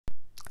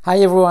Hi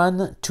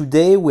everyone,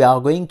 today we are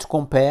going to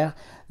compare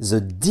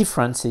the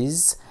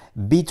differences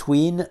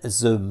between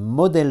the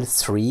Model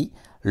 3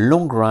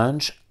 long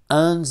range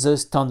and the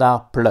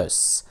Standard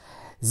Plus.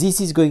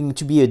 This is going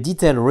to be a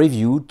detailed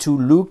review to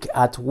look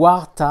at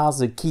what are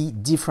the key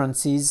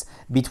differences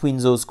between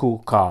those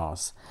two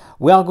cars.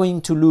 We are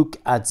going to look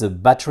at the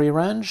battery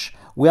range,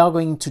 we are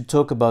going to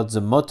talk about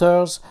the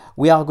motors,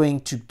 we are going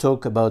to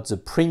talk about the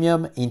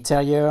premium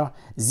interior,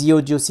 the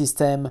audio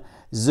system,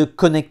 the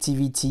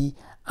connectivity,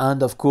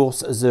 and of course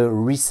the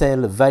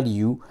resale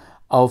value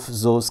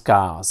of those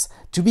cars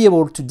to be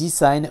able to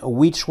decide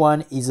which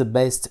one is the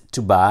best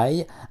to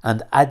buy,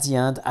 and at the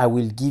end I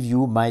will give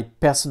you my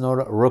personal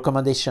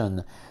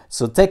recommendation.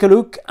 So take a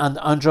look and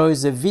enjoy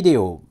the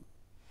video.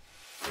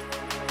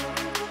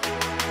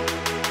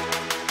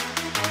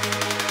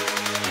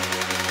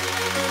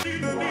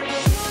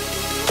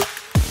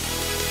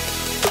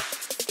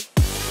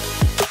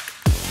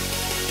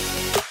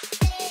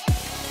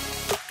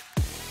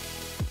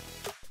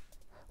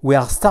 We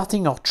are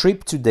starting our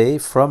trip today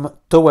from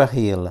Tower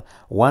Hill,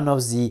 one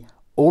of the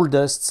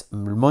oldest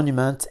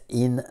monuments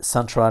in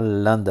central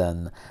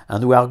London,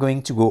 and we are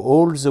going to go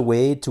all the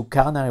way to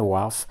Canary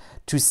Wharf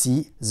to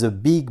see the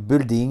big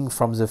building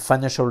from the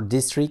financial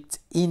district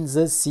in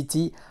the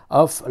city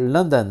of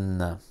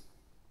London.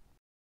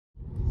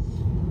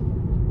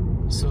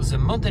 So the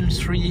Model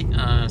 3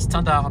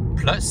 Standard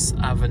Plus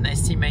have an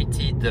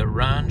estimated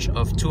range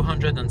of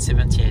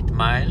 278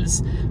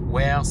 miles,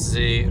 where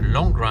the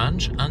long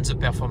range and the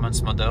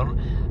performance model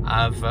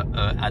have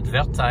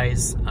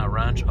advertised a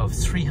range of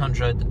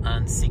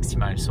 360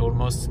 miles, so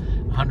almost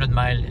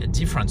 100-mile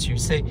difference. You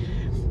say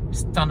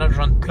Standard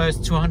Run Plus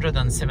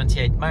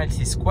 278 miles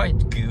is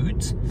quite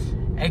good,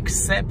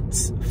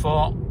 except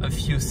for a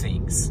few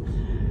things.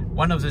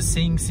 One of the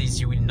things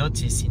is you will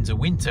notice in the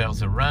winter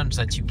the range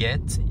that you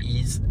get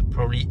is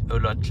probably a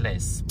lot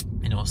less.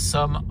 You know,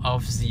 some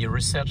of the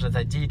research that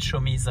I did show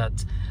me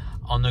that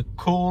on a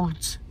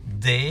cold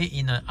day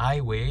in a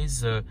highway,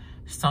 the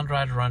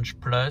Standard Range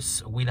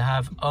Plus will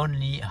have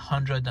only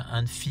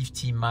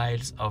 150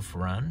 miles of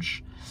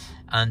range,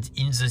 and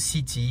in the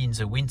city in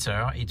the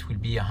winter it will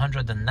be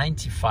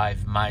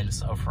 195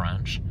 miles of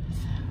range,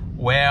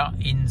 where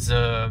in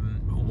the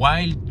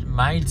wild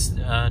miles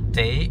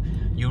day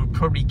you'll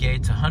probably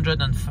get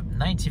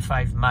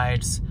 195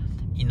 miles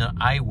in a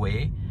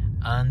highway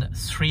and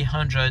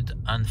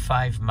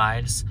 305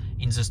 miles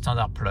in the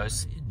Standard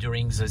Plus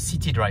during the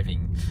city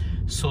driving.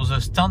 So the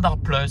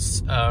Standard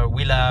Plus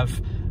will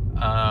have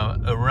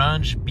a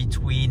range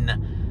between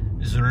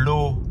the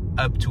low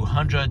up to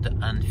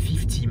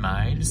 150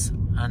 miles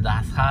and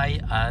as high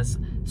as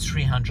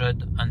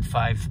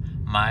 305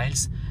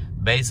 miles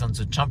based on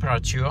the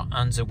temperature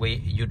and the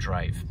way you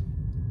drive.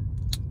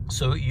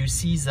 So you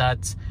see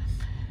that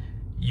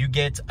you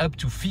get up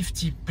to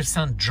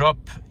 50%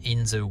 drop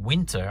in the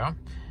winter,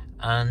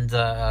 and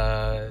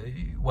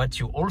what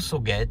you also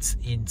get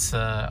is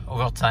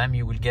over time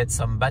you will get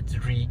some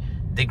battery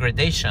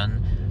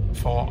degradation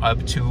for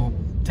up to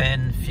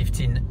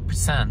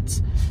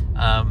 10-15%.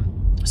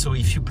 So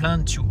if you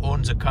plan to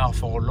own the car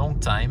for a long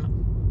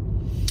time,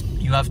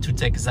 you have to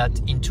take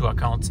that into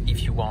account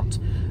if you want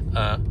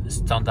a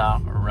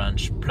Standard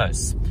Range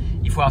Plus.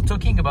 If we are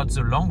talking about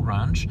the long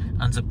range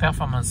and the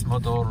performance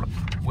model,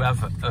 we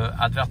have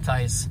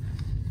advertised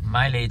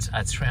mileage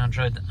at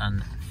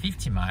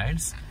 350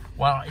 miles.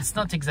 Well, it's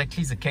not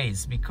exactly the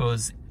case,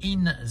 because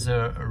in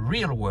the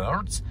real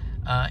world,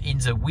 in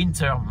the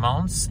winter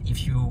months,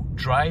 if you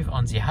drive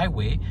on the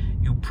highway,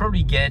 you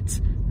probably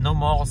get no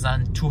more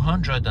than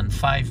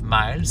 205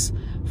 miles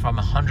from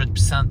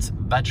 100%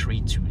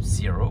 battery to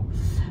zero,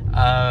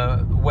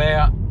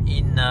 where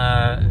in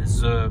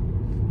the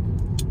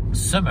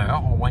summer,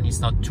 or when it's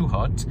not too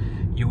hot,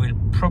 you will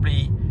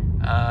probably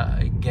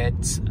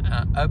get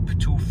up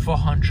to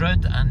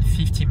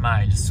 450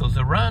 miles. So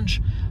the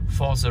range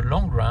for the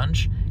long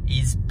range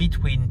is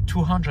between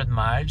 200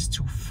 miles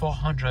to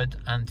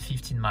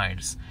 415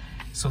 miles.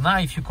 So now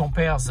if you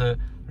compare the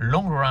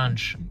long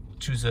range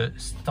to the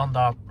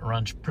Standard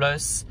Range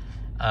Plus,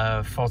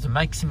 for the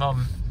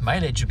maximum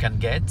mileage you can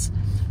get,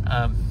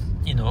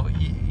 you know,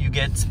 you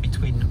get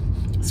between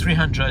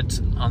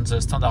 300 on the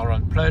Standard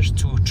Range Plus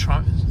to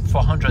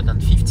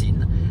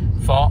 415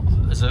 for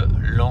the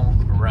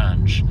long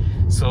range.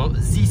 So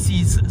this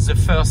is the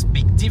first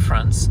big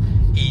difference.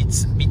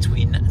 It's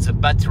between the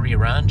battery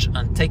range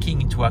and taking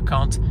into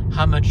account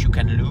how much you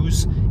can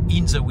lose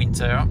in the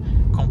winter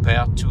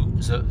compared to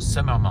the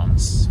summer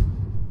months.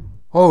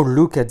 Oh,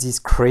 look at this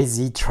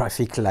crazy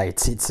traffic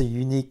lights. It's a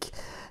unique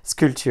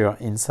sculpture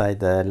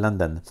inside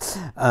London.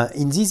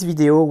 In this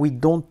video, we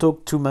don't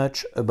talk too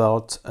much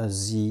about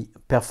the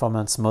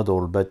performance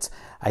model, but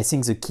I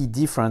think the key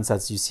difference,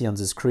 as you see on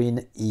the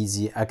screen, is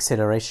the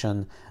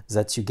acceleration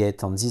that you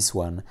get on this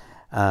one,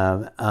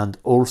 and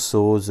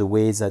also the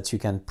way that you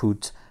can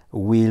put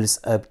wheels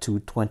up to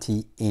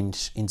 20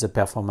 inch in the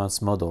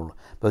performance model.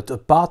 But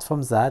apart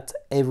from that,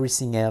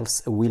 everything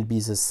else will be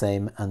the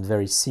same and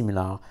very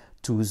similar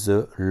to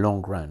the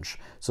long range.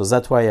 So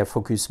that's why I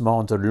focus more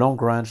on the long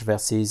range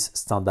versus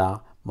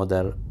standard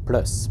model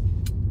plus.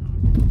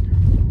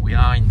 We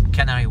are in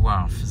Canary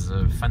Wharf,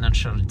 the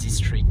financial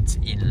district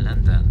in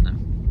London.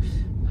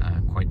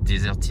 Quite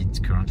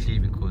deserted currently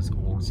because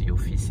all the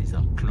offices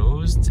are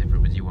closed,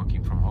 everybody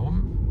working from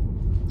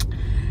home.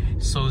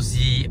 So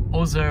the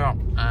other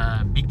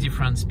big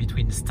difference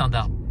between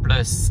standard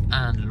plus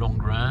and long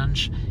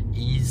range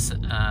is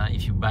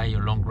if you buy a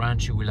long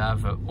range, you will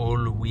have an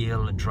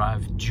all-wheel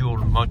drive dual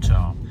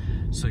motor.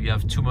 So you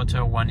have two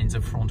motors, one in the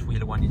front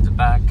wheel, one in the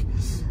back.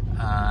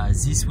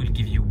 This will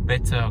give you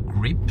better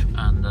grip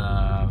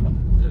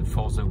and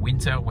for the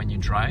winter when you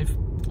drive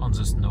on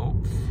the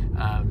snow.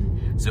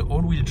 The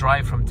all-wheel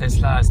drive from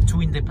Tesla has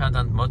two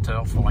independent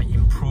motors for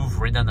improved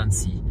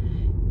redundancy,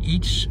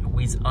 each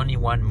with only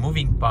one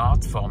moving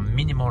part for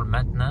minimal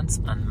maintenance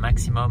and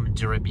maximum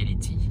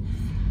durability.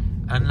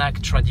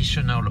 Unlike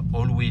traditional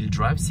all-wheel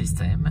drive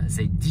system,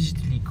 they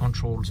digitally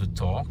control the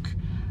torque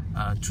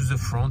to the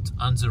front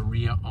and the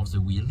rear of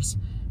the wheels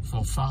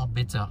for far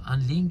better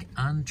handling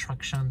and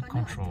traction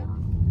control.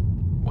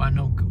 One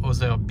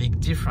other big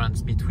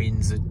difference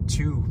between the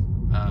two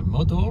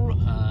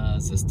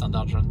models, the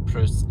standard range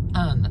plus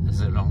and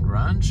the long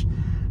range,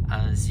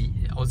 the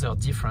other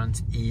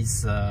difference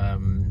is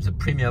the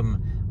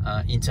premium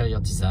interior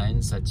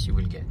design that you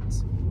will get.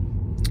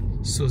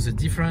 So the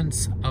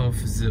difference of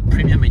the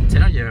premium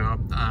interior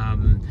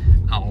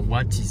are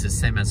what is the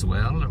same as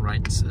well,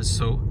 right?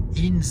 So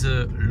in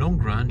the long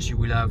range you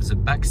will have the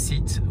back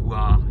seat who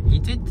are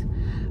heated,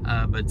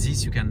 but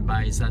this you can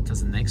buy that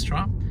as an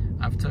extra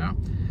after.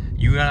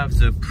 You have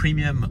the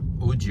premium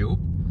audio,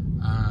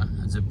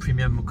 the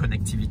premium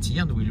connectivity,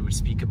 and we will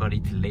speak about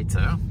it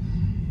later.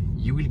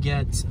 You will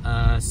get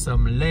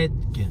some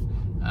LED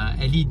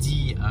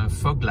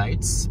fog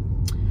lights,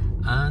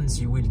 and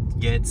you will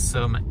get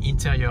some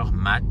interior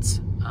mat,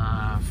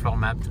 floor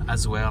mat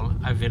as well,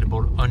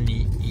 available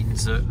only in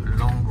the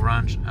long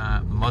range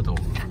model.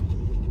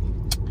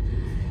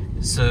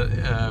 So,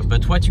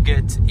 but what you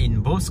get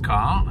in both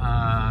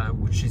cars,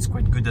 which is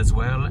quite good as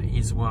well,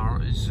 is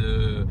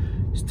the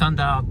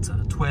standard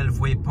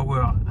 12-way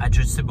power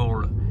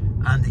adjustable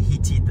and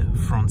heated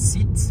front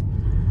seat.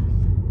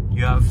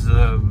 You have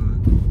the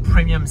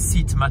premium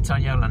seat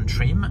material and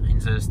trim in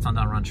the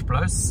standard range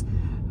plus.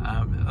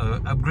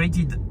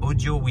 Upgraded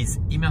audio with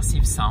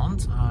immersive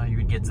sound, you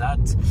will get that,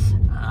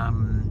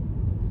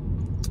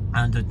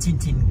 and a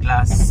tinted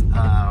glass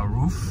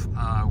roof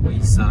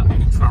with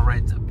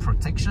infrared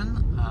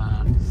protection.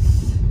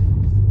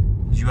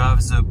 You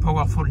have the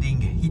power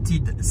folding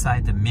heated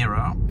side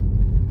mirror.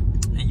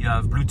 You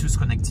have Bluetooth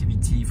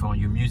connectivity for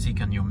your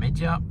music and your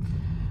media,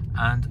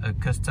 and a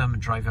custom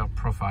driver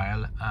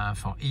profile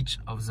for each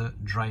of the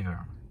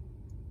driver.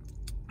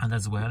 And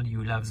as well, you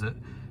will have the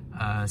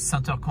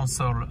center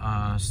console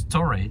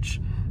storage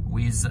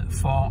with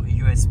 4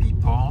 USB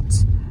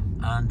ports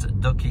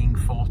and docking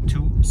for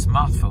 2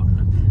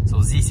 smartphones.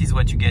 So this is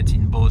what you get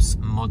in both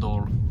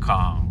model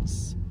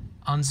cars.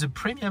 On the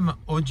premium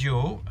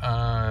audio,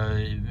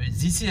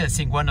 this is I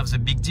think one of the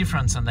big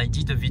difference, and I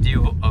did a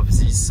video of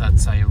this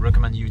that I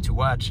recommend you to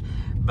watch.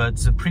 But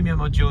the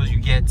premium audio you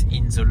get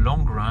in the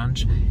long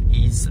range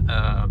is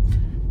a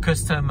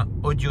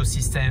custom audio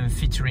system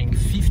featuring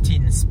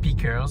 15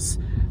 speakers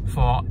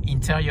for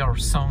interior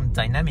sound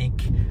dynamic,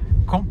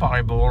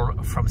 comparable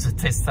from the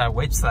Tesla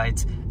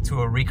website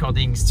to a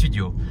recording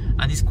studio.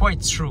 And it's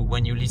quite true,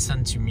 when you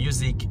listen to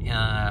music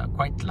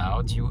quite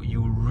loud,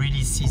 you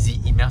really see the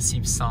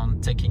immersive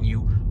sound taking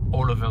you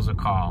all over the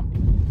car.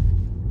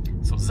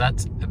 So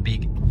that's a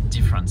big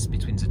difference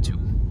between the two.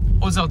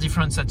 Other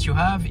difference that you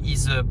have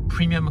is a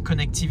premium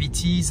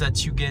connectivity,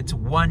 that you get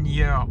 1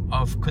 year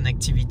of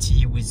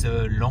connectivity with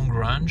a long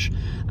range,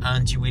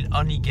 and you will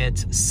only get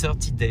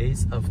 30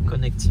 days of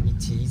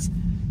connectivity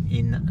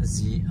in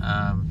the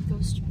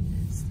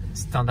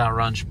standard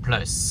range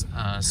plus.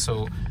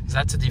 So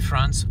that's a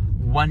difference,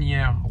 1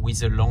 year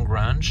with a long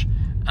range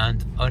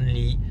and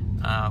only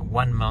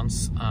 1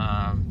 month.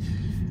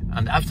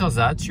 And after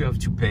that you have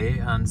to pay,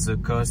 and the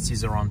cost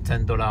is around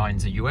 $10 in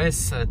the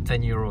US,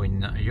 €10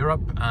 in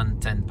Europe, and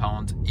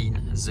 £10 in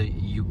the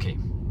UK.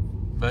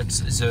 But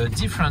the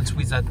difference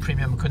with that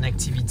premium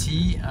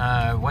connectivity,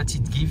 what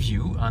it gives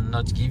you and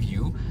not give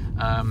you,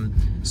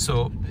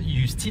 so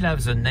you still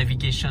have the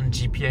navigation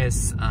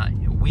GPS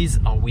with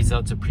or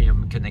without the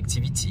premium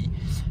connectivity,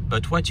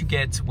 but what you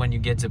get when you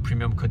get the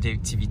premium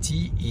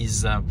connectivity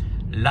is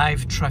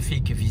live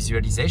traffic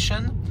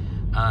visualization,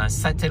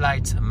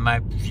 satellite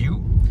map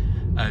view,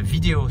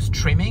 video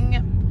streaming,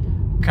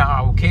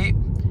 karaoke,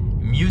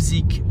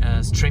 music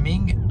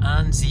streaming,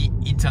 and the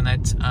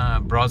internet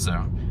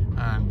browser,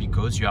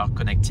 because you are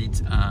connected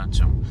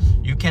to.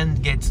 You can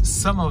get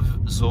some of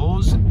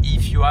those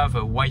if you have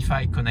a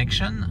Wi-Fi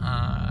connection,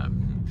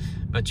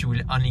 but you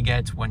will only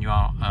get when you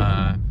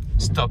are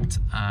stopped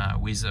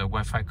with a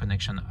Wi-Fi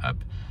connection up.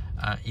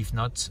 If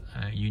not,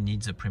 you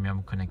need the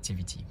premium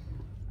connectivity.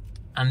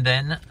 And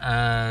then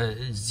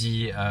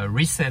the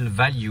resale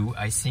value,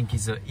 I think,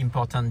 is an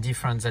important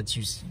difference that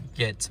you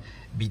get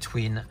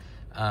between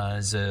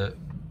the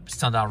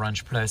standard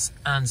range plus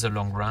and the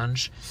long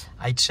range.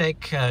 I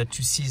check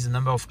to see the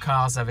number of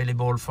cars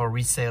available for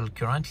resale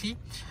currently.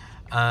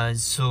 My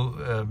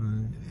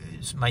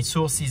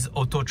source is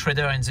Auto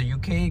Trader in the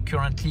UK.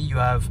 Currently you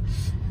have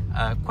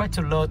quite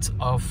a lot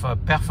of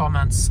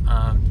performance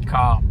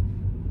car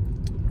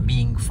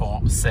being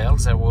for sale.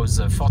 There was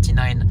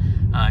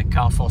 49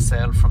 car for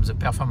sale from the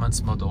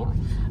performance model,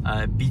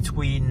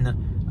 between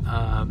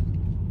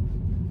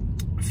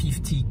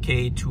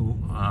 50k to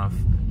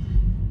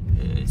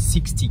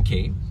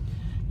 60k.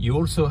 You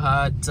also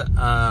had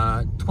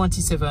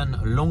 27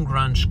 long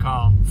range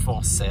car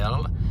for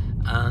sale,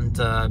 and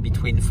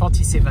between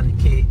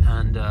 47k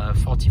and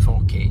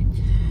 44k.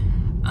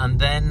 And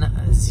then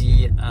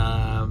the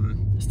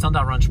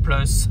standard range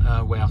plus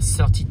were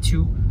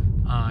 32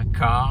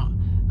 car,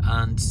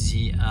 and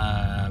the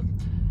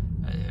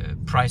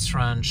price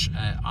range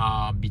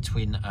are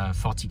between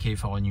 40k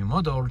for a new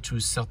model to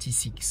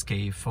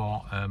 36k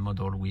for a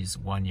model with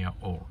 1 year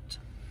old.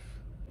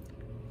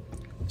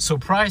 So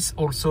price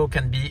also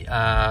can be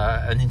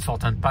an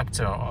important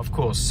factor, of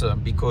course,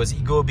 because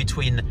it go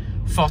between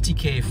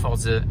 40k for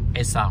the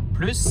SR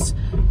Plus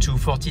to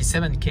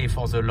 47k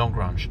for the long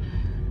range.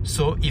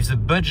 So if the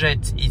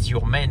budget is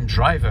your main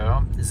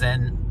driver,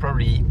 then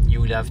probably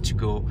you will have to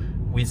go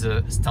with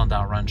the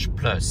standard range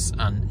plus,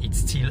 and it's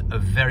still a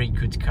very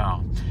good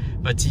car.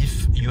 But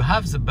if you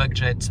have the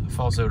budget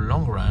for the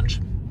long range,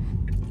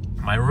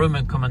 my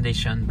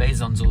recommendation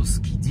based on those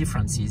key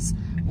differences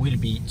will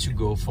be to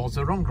go for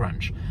the long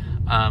range.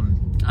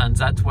 And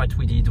that's what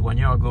we did 1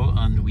 year ago,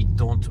 and we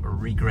don't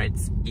regret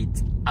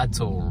it at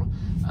all.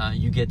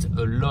 You get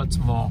a lot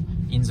more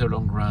in the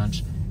long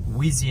range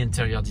with the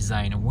interior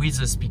design, with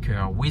the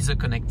speaker, with the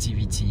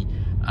connectivity,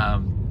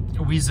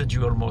 with the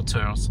dual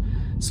motors.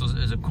 So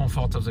the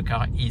comfort of the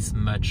car is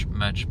much,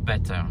 much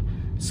better.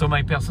 So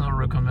my personal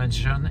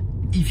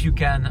recommendation, if you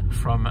can,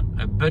 from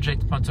a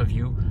budget point of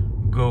view,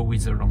 go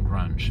with the long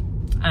range.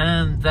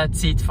 And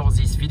that's it for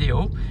this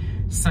video.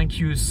 Thank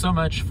you so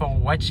much for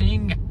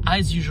watching.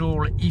 As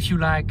usual, if you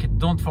like,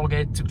 don't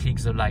forget to click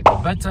the like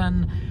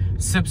button,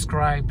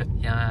 subscribe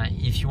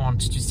if you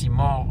want to see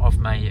more of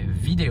my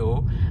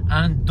video,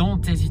 and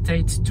don't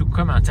hesitate to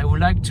comment. I would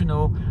like to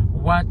know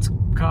what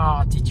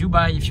car did you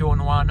buy if you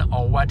own one,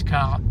 or what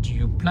car do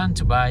you plan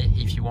to buy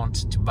if you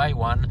want to buy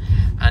one.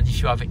 And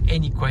if you have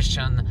any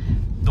question,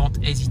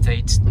 don't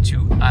hesitate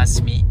to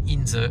ask me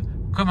in the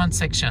comment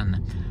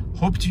section.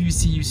 Hope to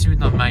see you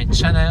soon on my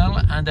channel,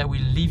 and I will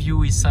leave you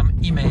with some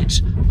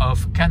image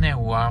of Canary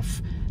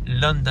Wharf,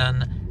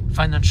 London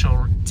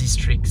Financial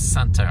District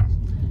Centre.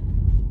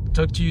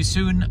 Talk to you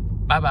soon.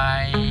 Bye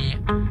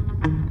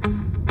bye.